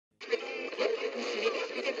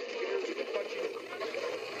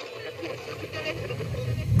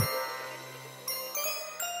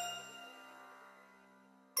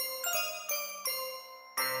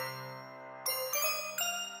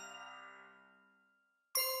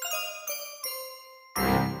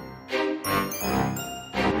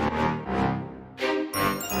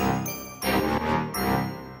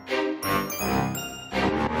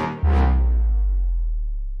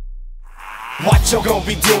What you gon'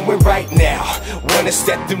 be doing right now? Wanna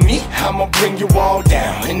step to me? I'ma bring you all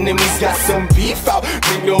down. Enemies got some beef, I'll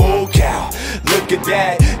bring the whole cow. Look at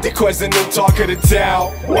that, Decoy's the new talk of the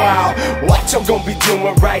town. Wow, what you gon' be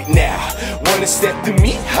doing right now? Wanna step to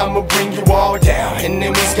me? I'ma bring you all down.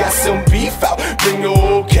 Enemies got some beef, I'll bring the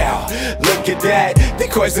whole cow. Look at that,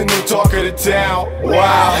 Decoy's the new talk of the town.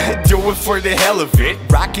 Wow, do it for the hell of it,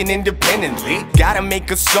 rockin' independently. Gotta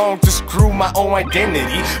make a song to screw my own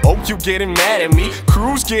identity. Oh, you getting mad at me?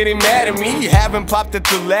 Crew's getting mad at me. Haven't popped at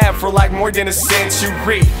the lab for like more than a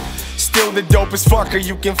century. Still the dopest fucker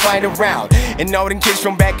you can find around. And all them kids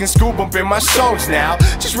from back in school bumping my songs now.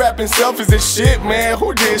 Just rapping selfies and shit, man,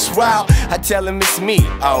 who this? Wow, I tell him it's me.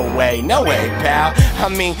 Oh wait, no way, pal. I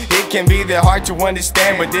mean, it can be that hard to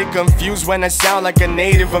understand, but they're confused when I sound like a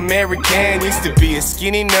Native American. Used to be a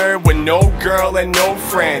skinny nerd with no girl and no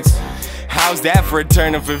friends. How's that for a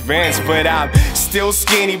turn of events? But I'm still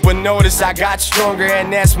skinny, but notice I got stronger.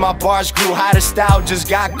 And as my bars grew hotter, style just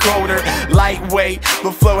got colder. Lightweight,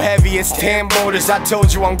 but flow heavy as 10 boulders. I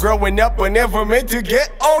told you I'm growing up, but never meant to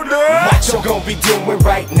get older. What you gon' be doing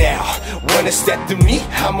right now? Wanna step to me?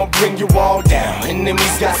 I'ma bring you all down.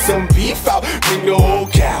 Enemies got some beef, I'll bring the whole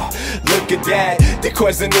cow. Look at that,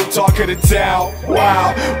 Decoy's the new talk of the town.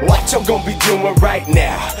 Wow, what you gon' be doing right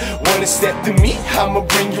now? Wanna step to me? I'ma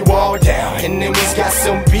bring you all down. Enemies got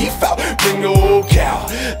some beef, I'll bring the whole cow.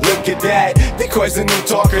 Look at that, Decoy's the new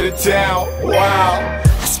talk of the town. Wow,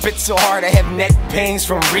 I spit so hard I have neck pains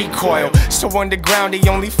from recoil. So underground they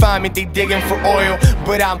only find me, they digging for oil.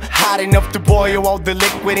 But I'm hot enough to boil all the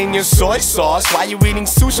liquid in your soy sauce while you eating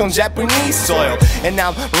sushi on Japanese soil. And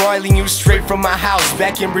I'm roiling you straight from my house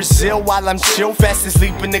back in Brazil while I'm chill, fast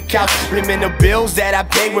asleep in the couch. Remember the bills that I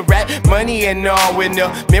paid with rap money and all. With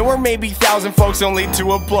the mirror maybe 1,000 folks only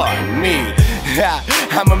to applaud me.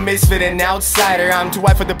 I'm a misfit and outsider. I'm too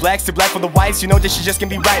white for the blacks, too black for the whites. You know this shit just can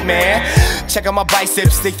be right, man. Check out my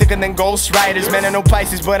biceps, they thicker than ghost riders. Man, I know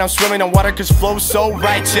Pisces, but I'm swimming on water cause flow's so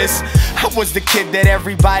righteous. I was the kid that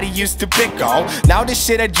everybody used to pick on. Now this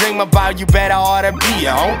shit I dream about, you bet I ought to be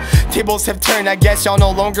on. Tables have turned, I guess y'all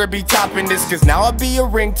no longer be topping this, cause now I'll be a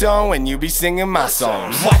ringtone and you be singing my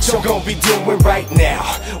songs. What you gon' be doing right now?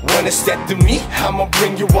 Wanna step to me? I'ma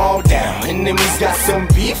bring you all down. Enemies got some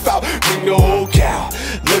beef, I'll bring the whole cow.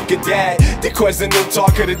 Look at that, Decoy's the new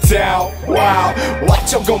talk of the town. Wow,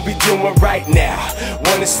 what you gon' be doing right now?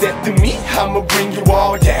 Wanna step to me? I'ma bring you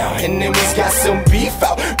all down. Enemies got some beef,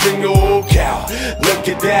 I'll bring the whole cow. Look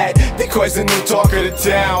at that, Decoy's the new talk of the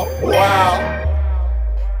town. Wow.